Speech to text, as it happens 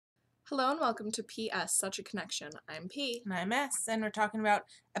Hello and welcome to PS Such a Connection. I'm P. And I'm S, and we're talking about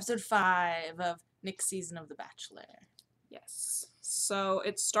episode 5 of Nick's season of The Bachelor. Yes. So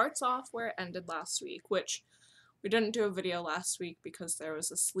it starts off where it ended last week, which we didn't do a video last week because there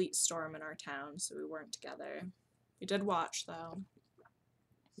was a sleet storm in our town, so we weren't together. We did watch though.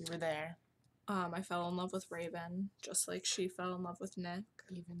 We were there. I fell in love with Raven, just like she fell in love with Nick.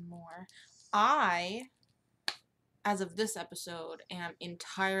 Even more. I, as of this episode, am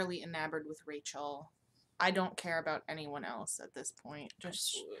entirely enamored with Rachel. I don't care about anyone else at this point.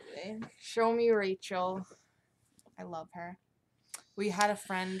 Just show me Rachel. I love her. We had a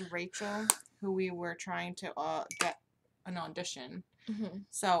friend, Rachel, who we were trying to get an audition. Mm-hmm.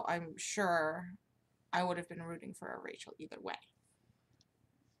 So I'm sure I would have been rooting for a Rachel either way.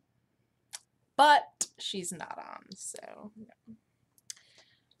 But she's not on, so no.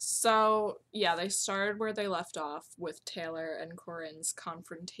 So, yeah, they started where they left off with Taylor and Corinne's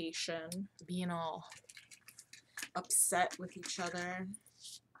confrontation. Being all upset with each other.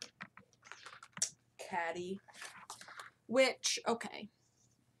 Catty. Which, okay.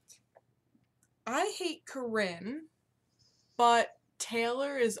 I hate Corinne, but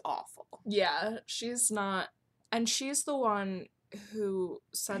Taylor is awful. Yeah, she's not. And she's the one who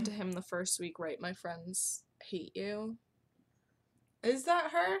said to him the first week, right, my friends hate you. Is that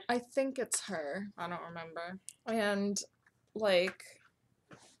her? I think it's her. I don't remember. And, like,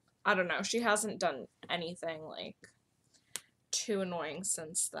 I don't know, she hasn't done anything, like, too annoying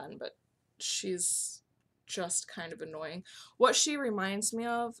since then, but she's just kind of annoying. What she reminds me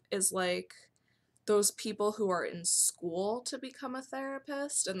of is, like, those people who are in school to become a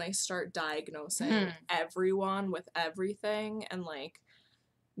therapist and they start diagnosing everyone with everything, and, like,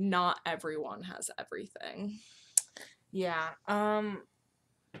 not everyone has everything. Yeah,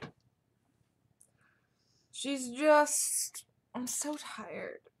 she's just, I'm so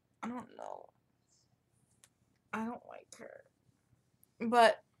tired. I don't know. I don't like her.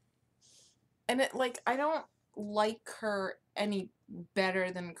 But, and it, like, I don't like her any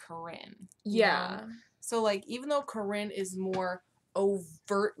better than Corinne. Yeah. Know? So, like, even though Corinne is more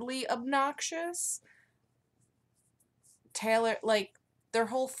overtly obnoxious, Taylor, like, their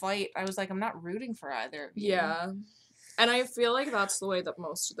whole fight, I was like, I'm not rooting for either of you. Yeah. And I feel like that's the way that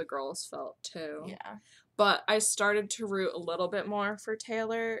most of the girls felt, too. Yeah. But I started to root a little bit more for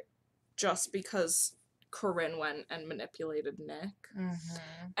Taylor just because Corinne went and manipulated Nick. Mm-hmm.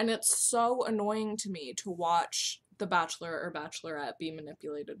 And it's so annoying to me to watch the Bachelor or Bachelorette be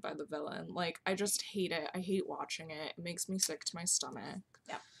manipulated by the villain. Like, I just hate it. I hate watching it. It makes me sick to my stomach.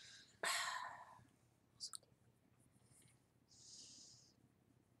 Yeah.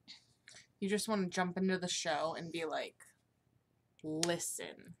 You just want to jump into the show and be like,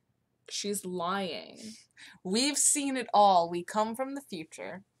 listen. She's lying. We've seen it all. We come from the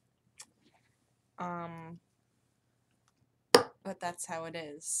future. But that's how it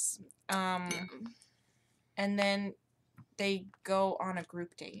is. And then they go on a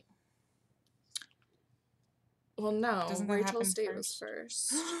group date. Well, no. Doesn't that Rachel's happen date was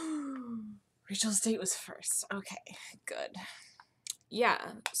first. Rachel's date was first. Okay, good.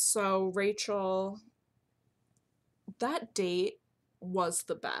 Yeah, so Rachel, that date was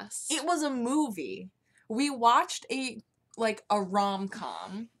the best. It was a movie. We watched a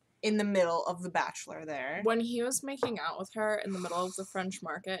rom-com in the middle of The Bachelor there. When he was making out with her in the middle of the French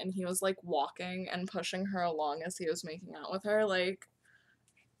market and he was, like, walking and pushing her along as he was making out with her, like,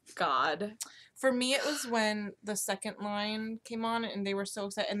 God. For me, it was when the second line came on and they were so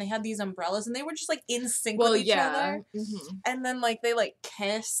excited and they had these umbrellas and they were just, like, in sync with each other. Mm-hmm. And then, like, they, like,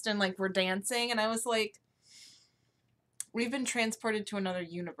 kissed and, like, were dancing and I was like, we've been transported to another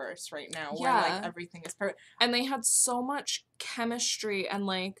universe right now where, like, everything is perfect. And they had so much chemistry and,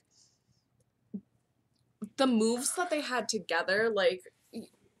 like, the moves that they had together, like,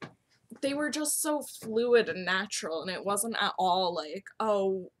 they were just so fluid and natural, and it wasn't at all like,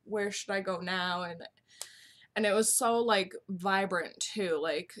 oh, where should I go now? And it was so, like, vibrant, too.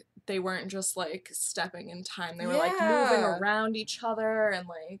 Like, they weren't just, like, stepping in time. They were, like, moving around each other and,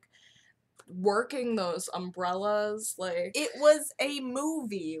 like, working those umbrellas. Like, it was a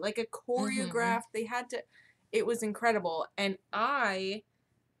movie, like a choreographed. They had to. It was incredible, and I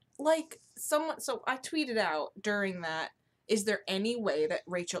tweeted out during that, is there any way that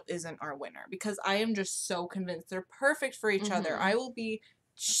Rachel isn't our winner? Because I am just so convinced they're perfect for each other. I will be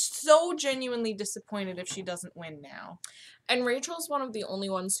so genuinely disappointed if she doesn't win now. And Rachel's one of the only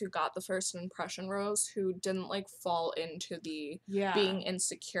ones who got the first impression rose who didn't, like, fall into the being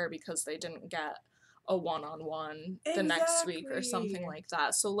insecure because they didn't get a one-on-one the next week or something like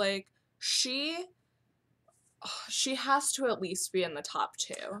that. So, like, she She has to at least be in the top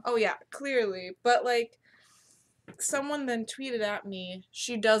 2. Oh, yeah, clearly. But, like, someone then tweeted at me,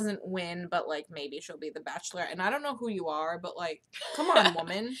 she doesn't win, but, like, maybe she'll be the Bachelorette. And I don't know who you are, but, like, come on,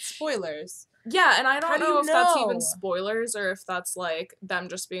 woman. Spoilers. Yeah, and I How don't do know you if that's even know? spoilers or if that's, like, them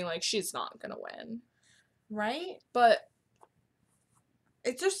just being like, she's not gonna win. Right? But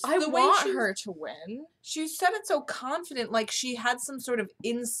It's just I the way want her to win. she said it so confident, like she had some sort of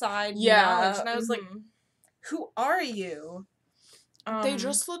inside Yeah. knowledge. And I was like, mhm. who are you? They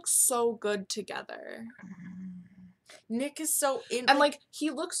just look so good together. Nick is so in, And, like, he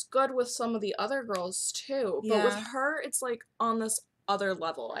looks good with some of the other girls, too. But with Yeah. her, it's, like, on this other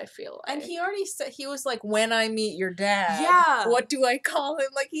level, I feel like. and he already said, he was like, when I meet your dad, Yeah. what do I call him?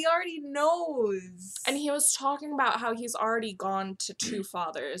 Like, he already knows. And he was talking about how he's already gone to 2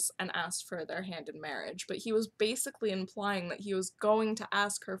 fathers and asked for their hand in marriage. But he was basically implying that he was going to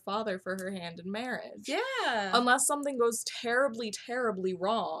ask her father for her hand in marriage. Yeah. Unless something goes terribly, terribly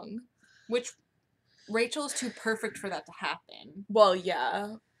wrong. Which Rachel is too perfect for that to happen. Well,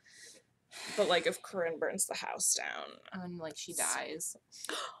 yeah. But, like, if Corinne burns the house down. And, like, she dies.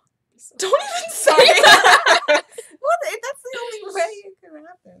 Don't even say Sorry. that! Well, that's the only way it could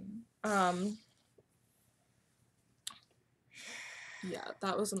happen. Yeah,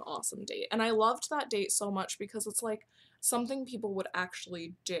 that was an awesome date. And I loved that date so much because it's, like, something people would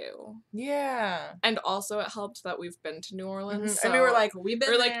actually do. Yeah. And also it helped that we've been to New Orleans. So and we were like, we've been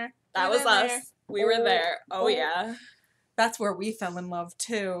we're there. like, that we've was been us. there. We were there. Oh, oh. yeah. That's where we fell in love,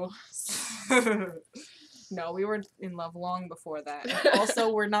 too. No, we were in love long before that. And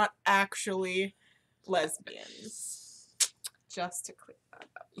also, we're not actually lesbians. Just to clear that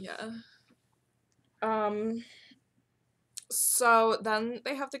up. Yeah. So then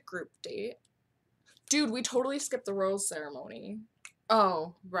they have the group date. Dude, we totally skipped the rose ceremony.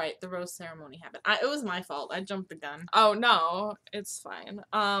 Oh, right. The rose ceremony happened. It was my fault. I jumped the gun. Oh, no. It's fine.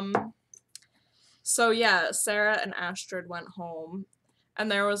 So yeah, Sarah and Astrid went home. And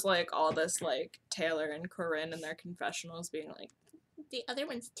there was, like, all this, like, Taylor and Corinne in their confessionals being like, the other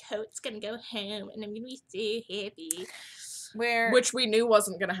one's totes gonna go home and I'm gonna be so happy. Which we knew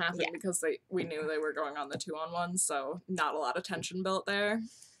wasn't gonna happen because we knew they were going on the 2-on-1, so not a lot of tension built there.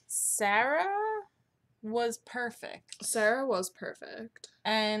 Sarah was perfect. Sarah was perfect.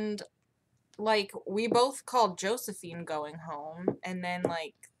 And, like, we both called Josephine going home, and then,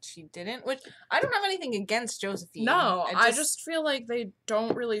 like, she didn't, which I don't have anything against Josephine. No, I just feel like they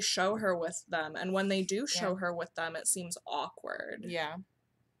don't really show her with them, and when they do show her with them, it seems awkward. Yeah.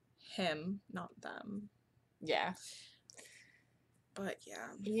 Him, not them. Yeah. But yeah.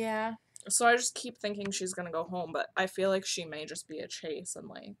 Yeah. So I just keep thinking she's gonna go home, but I feel like she may just be a chase and,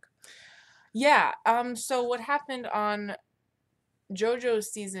 like... Yeah, so what happened on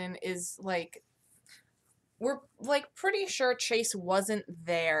JoJo's season is, like, we're, like, pretty sure Chase wasn't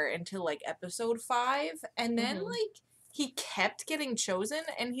there until, like, episode 5, and then, like, he kept getting chosen,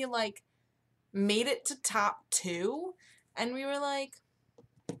 and he, like, made it to top 2, and we were like...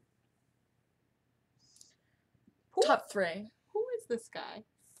 Top 3. Who is this guy?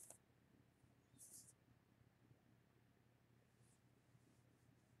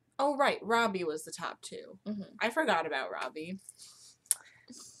 Oh, right, Robbie was the top 2. I forgot about Robbie.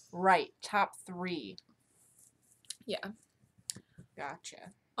 Right, top 3. Yeah.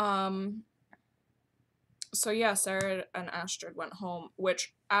 Gotcha. So yeah, Sarah and Astrid went home,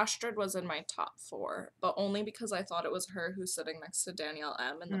 which Astrid was in my top 4, but only because I thought it was her who's sitting next to Danielle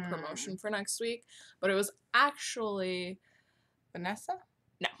M in the promotion for next week, but it was actually... Vanessa?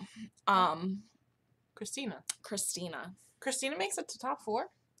 No. Christina. Christina makes it to top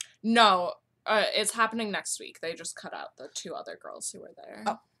 4? No, it's happening next week. They just cut out the 2 other girls who were there.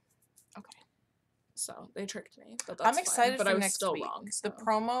 Oh. Okay. So they tricked me, but that's I'm excited fine, but for I was next still week. wrong. So. The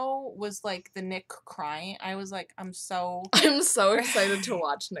promo was like the Nick crying. I was like, I'm so excited to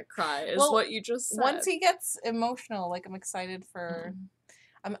watch Nick cry, is what you just said. Once he gets emotional, like, I'm excited for...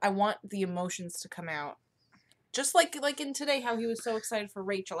 I want the emotions to come out. Just like in today, how he was so excited for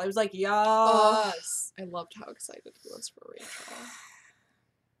Rachel. I was like, yes! I loved how excited he was for Rachel.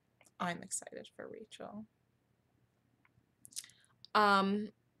 I'm excited for Rachel.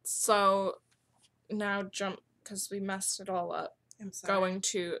 So now jump, because we messed it all up. I'm sorry. Going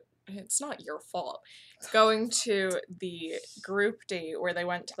to, it's not your fault, going to the group date where they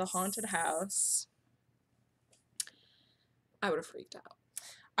went to the haunted house. I would have freaked out.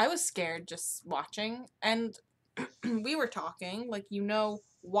 I was scared just watching, and we were talking, like,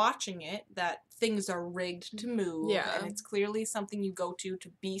 watching it, that things are rigged to move, and it's clearly something you go to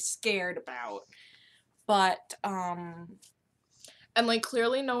be scared about. But, And, like,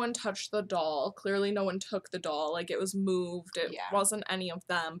 clearly no one touched the doll. Clearly no one took the doll. Like, it was moved. It wasn't any of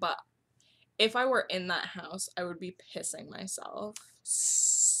them. But if I were in that house, I would be pissing myself.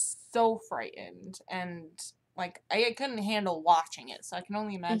 So frightened. And, like, I couldn't handle watching it. So I can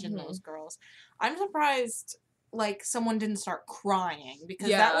only imagine those girls. I'm surprised, like, someone didn't start crying.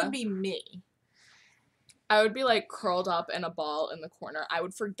 Because that would be me. I would be, like, curled up in a ball in the corner. I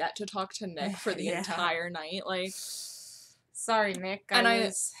would forget to talk to Nick for the entire night. Like... Sorry, Nick.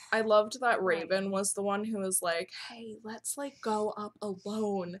 I loved that Raven was the one who was like, hey, let's, like, go up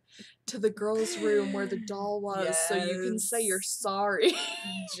alone to the girls' room where the doll was so you can say you're sorry.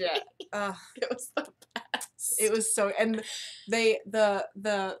 It was the best. It was so... And the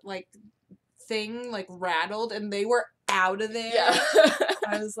like, thing, like, rattled, and they were out of there. Yeah.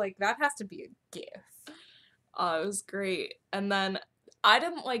 I was like, that has to be a gift. Oh, it was great. And then I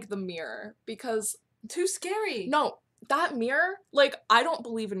didn't like the mirror because... Too scary. No. That mirror, like, I don't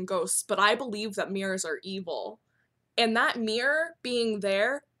believe in ghosts, but I believe that mirrors are evil. And that mirror being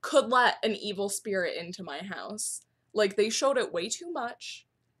there could let an evil spirit into my house. Like, they showed it way too much,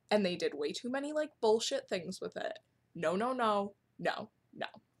 and they did way too many, like, bullshit things with it. No, no, no, no, no.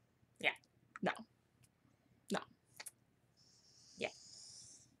 Yeah. No. No. Yeah.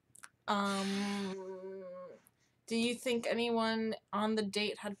 Do you think anyone on the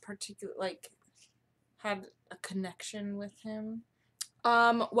date had had a connection with him?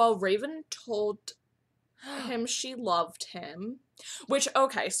 Well, Raven told him she loved him. Which,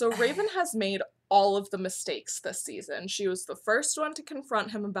 okay, so Raven has made all of the mistakes this season. She was the first one to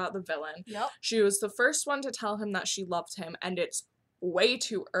confront him about the villain. Yep. She was the first one to tell him that she loved him, and it's way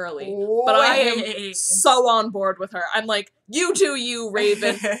too early. But I am so on board with her. I'm like, you do you,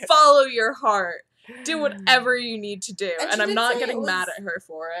 Raven. Follow your heart. Do whatever you need to do. And I'm not getting mad at her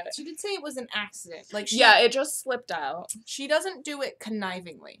for it. She did say it was an accident. Like, it just slipped out. She doesn't do it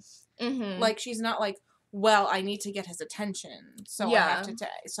connivingly. Mm-hmm. Like, she's not like, well, I need to get his attention, so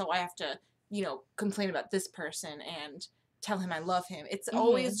I have to, you know, complain about this person and tell him I love him. It's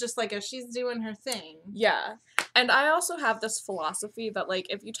always just like, she's doing her thing. Yeah. And I also have this philosophy that, like,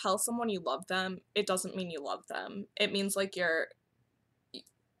 if you tell someone you love them, it doesn't mean you love them. It means, like,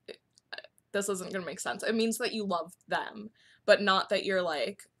 this isn't gonna make sense. It means that you love them, but not that you're,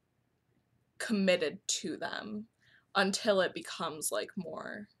 like, committed to them until it becomes, like,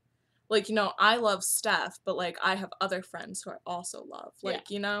 more... Like, you know, I love Steph, but, like, I have other friends who I also love. Like,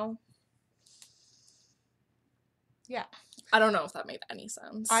 you know? Yeah. I don't know if that made any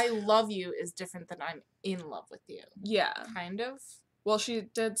sense. I love you is different than I'm in love with you. Yeah. Kind of. Well, she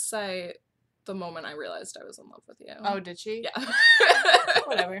did say the moment I realized I was in love with you. Oh, did she? Yeah.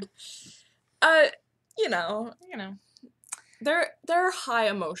 Whatever. You know. There are high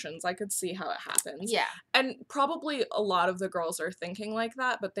emotions. I could see how it happens. Yeah. And probably a lot of the girls are thinking like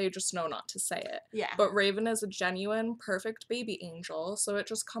that, but they just know not to say it. Yeah. But Raven is a genuine, perfect baby angel, so it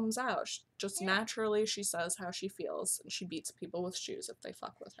just comes out. Naturally, she says how she feels, and she beats people with shoes if they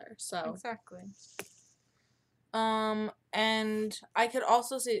fuck with her. So exactly. And I could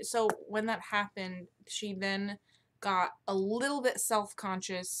also see, so when that happened, she then got a little bit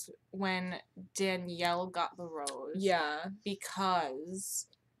self-conscious when Danielle got the rose. Yeah. Because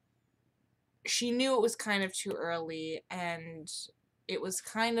she knew it was kind of too early, and it was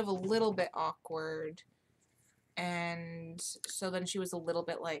kind of a little bit awkward. And so then she was a little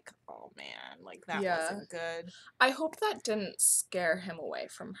bit like, oh man, like that wasn't good. I hope that didn't scare him away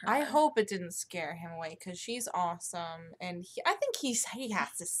from her. I hope it didn't scare him away, because she's awesome. And I think he has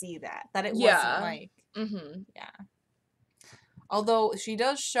to see that it wasn't like... Mm-hmm. Yeah. Although she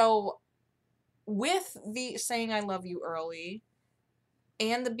does show, with the saying I love you early,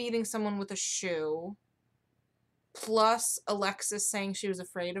 and the beating someone with a shoe, plus Alexis saying she was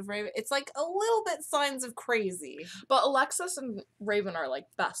afraid of Raven, it's like a little bit signs of crazy. But Alexis and Raven are like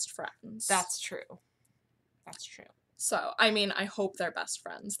best friends. That's true. That's true. So, I mean, I hope they're best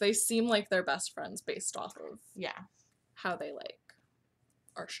friends. They seem like they're best friends based off of how they, like,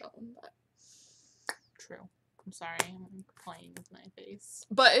 are shown. But... True. I'm sorry, I'm playing with my face.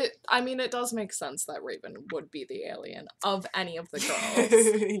 But, it does make sense that Raven would be the alien of any of the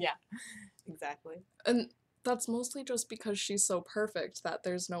girls. Yeah, exactly. And that's mostly just because she's so perfect that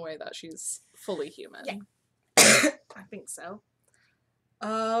there's no way that she's fully human. Yeah. I think so.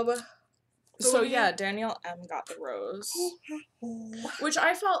 So yeah, Danielle M got the rose. Which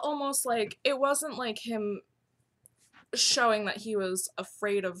I felt almost like, it wasn't like him showing that he was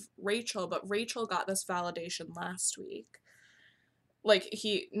afraid of Rachel, but Rachel got this validation last week. Like,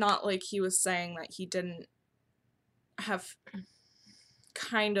 not like he was saying that he didn't have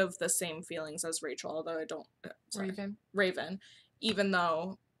kind of the same feelings as Rachel, although I don't... Raven. Raven. even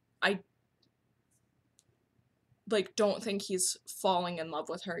though I, like, don't think he's falling in love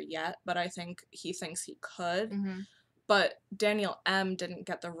with her yet, but I think he thinks he could. Mm-hmm. But Danielle M. didn't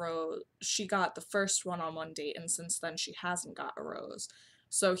get the rose. She got the first one-on-one date, and since then she hasn't got a rose.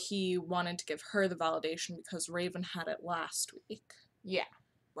 So he wanted to give her the validation because Raven had it last week. Yeah,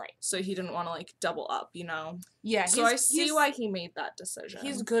 right. So he didn't want to, like, double up, you know? Yeah, so I see why he made that decision.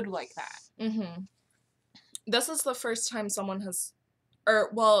 He's good like that. Mm-hmm. This is the first time someone has...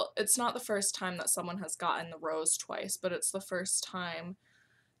 Or, well, it's not the first time that someone has gotten the rose twice, but it's the first time...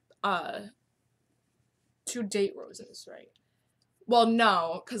 2 date roses, right? Well,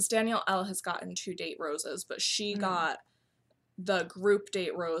 no, because Danielle L. has gotten 2 date roses, but she got the group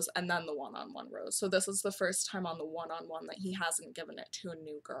date rose and then the one-on-one rose. So this is the first time on the one-on-one that he hasn't given it to a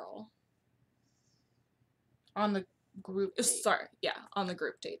new girl. On the group date? Sorry, yeah, on the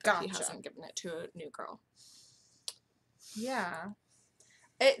group date that he hasn't given it to a new girl. Yeah.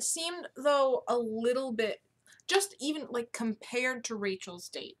 It seemed, though, a little bit, just even, like, compared to Rachel's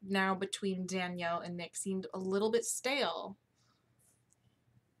date, now between Danielle and Nick, seemed a little bit stale.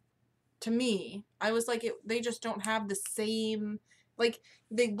 To me. I was like, they just don't have the same, like,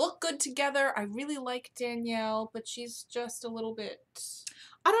 they look good together. I really like Danielle, but she's just a little bit...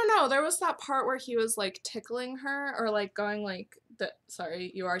 I don't know, there was that part where he was, like, tickling her, or, like, going, like,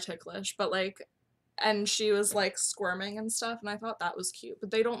 sorry, you are ticklish, but, like, and she was, like, squirming and stuff, and I thought that was cute,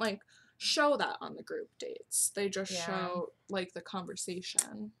 but they don't, like, show that on the group dates. They just show, like, the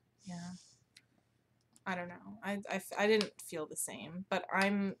conversation. Yeah. I don't know. I didn't feel the same, but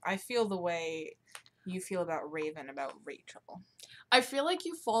I feel the way you feel about Raven about Rachel. I feel like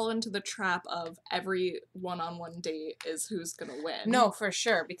you fall into the trap of every one-on-one date is who's gonna win. No, for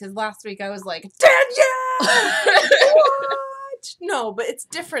sure, because last week I was like, Danielle! What? No, but it's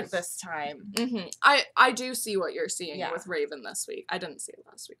different this time. Mm-hmm. I do see what you're seeing with Raven this week. I didn't see it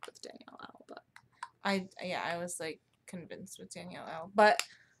last week with Danielle L, but... I was, like, convinced with Danielle L. But,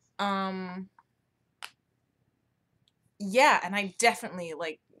 yeah, and I definitely,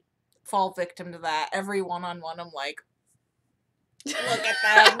 like, fall victim to that. Every one-on-one, I'm like, look at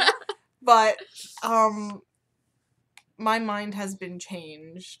them. But, my mind has been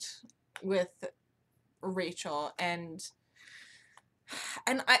changed with Rachel, and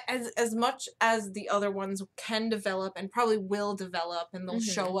I, as much as the other ones can develop and probably will develop, and they'll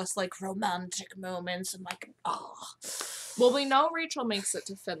show us, like, romantic moments and, like, oh. Well, we know Rachel makes it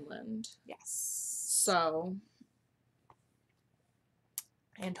to Finland. Yes. So.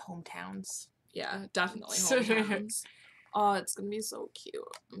 And hometowns. Yeah, definitely hometowns. Oh, it's gonna be so cute.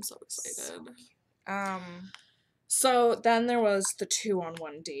 I'm so excited. So then there was the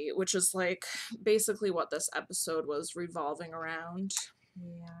 2-on-1 date, which is, like, basically what this episode was revolving around.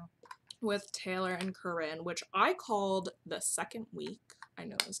 Yeah. With Taylor and Corinne, which I called the second week. I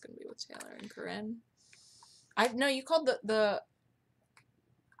know it was going to be with Taylor and Corinne. No, you called the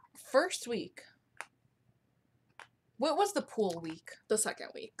first week. What was the pool week? The second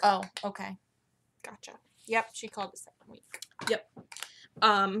week. Oh, okay. Gotcha. Yep, she called the second week. Yep.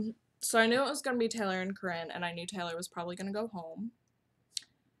 So I knew it was going to be Taylor and Corinne, and I knew Taylor was probably going to go home.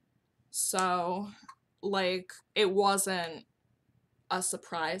 So, like, it wasn't a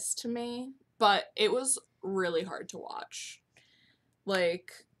surprise to me, but it was really hard to watch.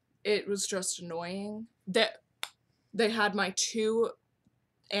 Like, it was just annoying. They had my 2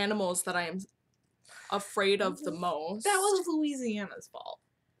 animals that I am afraid of the most. That was Louisiana's fault.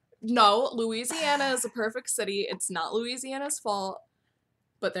 No, Louisiana is a perfect city. It's not Louisiana's fault.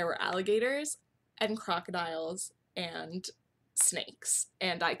 But there were alligators and crocodiles and snakes.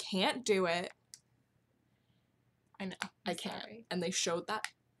 And I can't do it. I know. I can't. Sorry. And they showed that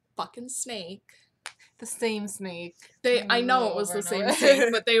fucking snake. The same snake. I know it was the same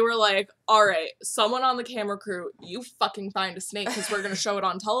snake, but they were like, all right, someone on the camera crew, you fucking find a snake because we're going to show it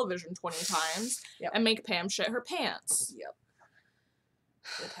on television 20 times and make Pam shit her pants. Yep.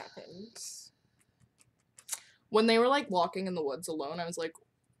 It happened. When they were, like, walking in the woods alone, I was like,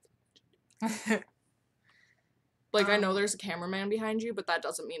 like, I know there's a cameraman behind you, but that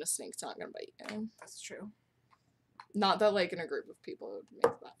doesn't mean a snake's not going to bite you. That's true. Not that, like, in a group of people it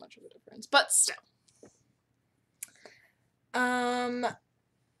would make that much of a difference, but still.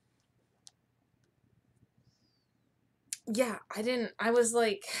 Yeah, I was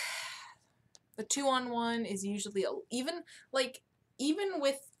like, the 2-on-1 is usually, even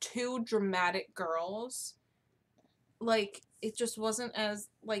with 2 dramatic girls, like, it just wasn't as,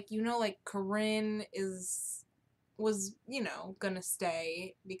 like, you know, like, Corinne was, you know, gonna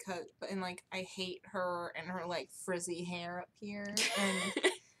stay and, like, I hate her and her, like, frizzy hair up here, and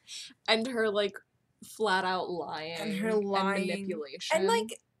and her, like, flat out lying and her lying and manipulation. and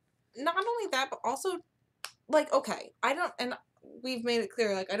like not only that, but also like okay, I don't, and we've made it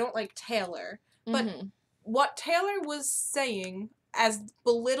clear like I don't like Taylor, but what Taylor was saying, as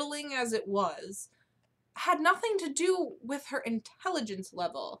belittling as it was, had nothing to do with her intelligence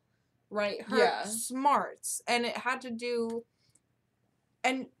level, right? Her smarts, and it had to do.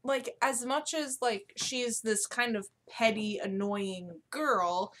 And, like, as much as, like, she's this kind of petty, annoying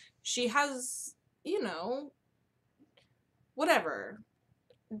girl, she has, you know, whatever.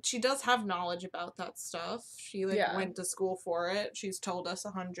 She does have knowledge about that stuff. She, like, went to school for it. She's told us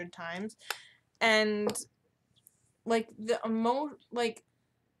 100 times. And, like, like,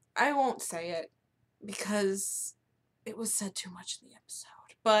 I won't say it because it was said too much in the episode.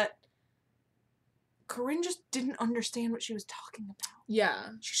 But Corinne just didn't understand what she was talking about.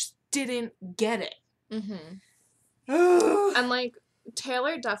 Yeah. She just didn't get it. And, like,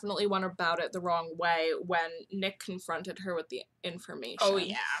 Taylor definitely went about it the wrong way when Nick confronted her with the information. Oh,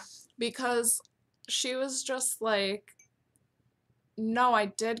 yeah. Because she was just like, no, I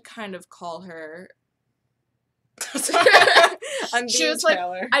did kind of call her... she was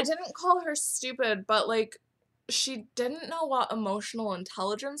Taylor. like, I didn't call her stupid, but, like, she didn't know what emotional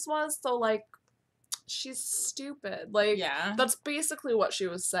intelligence was, so, like, she's stupid. Like, that's basically what she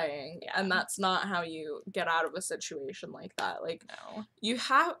was saying, and that's not how you get out of a situation like that. Like, no. You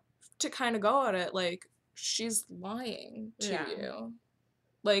have to kind of go at it like, she's lying to you.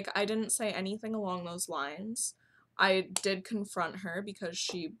 Like, I didn't say anything along those lines. I did confront her because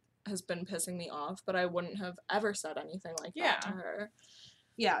she has been pissing me off, but I wouldn't have ever said anything like that to her.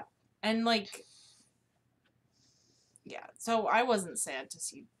 Yeah. And, like... Yeah, so I wasn't sad to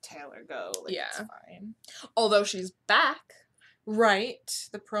see Taylor go. Like, it's fine. Although she's back. Right.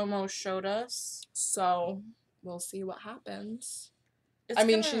 The promo showed us. So, we'll see what happens. I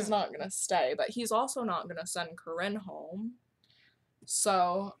mean, she's not gonna stay, but he's also not gonna send Corinne home.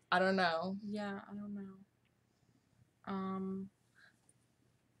 So, I don't know. Yeah, I don't know.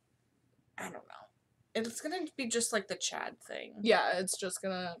 I don't know. It's gonna be just like the Chad thing. Yeah, it's just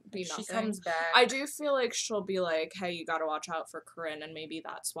gonna be nothing. She comes back. I do feel like she'll be like, hey, you gotta watch out for Corinne, and maybe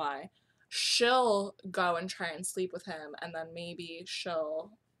that's why. She'll go and try and sleep with him, and then maybe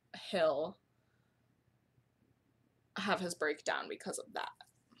he'll have his breakdown because of that.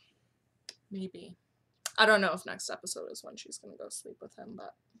 Maybe. I don't know if next episode is when she's gonna go sleep with him,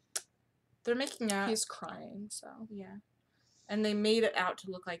 but... They're making out. He's crying, so... Yeah. And they made it out to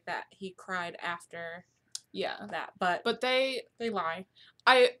look like that. He cried after that. But they lie.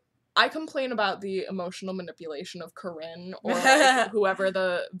 I complain about the emotional manipulation of Corinne or like, whoever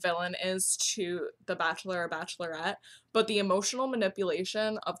the villain is to the Bachelor or Bachelorette, but the emotional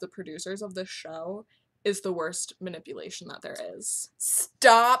manipulation of the producers of this show is the worst manipulation that there is.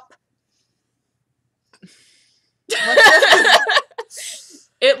 Stop.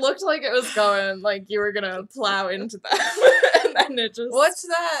 It looked like it was going, like you were gonna plow into them. And then it just... What's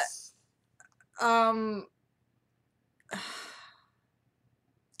that?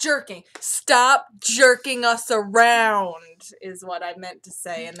 Jerking. Stop jerking us around is what I meant to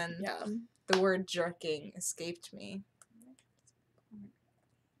say, and then the word jerking escaped me.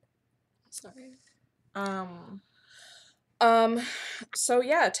 Sorry. So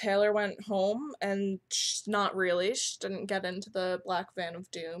yeah, Taylor went home, and not really. She didn't get into the black van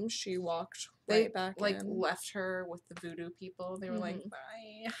of doom. She walked right back in. Left her with the voodoo people. They were like,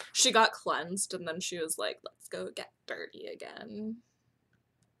 bye. She got cleansed, and then she was like, let's go get dirty again.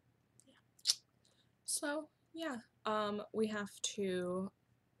 Yeah. So, yeah. We have to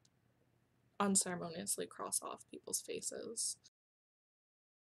unceremoniously cross off people's faces.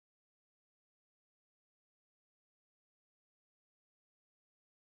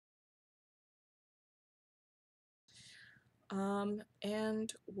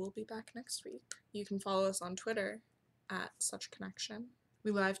 And we'll be back next week. You can follow us on Twitter @SuchConnection.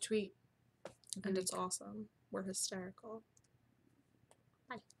 We live tweet. And it's awesome. We're hysterical.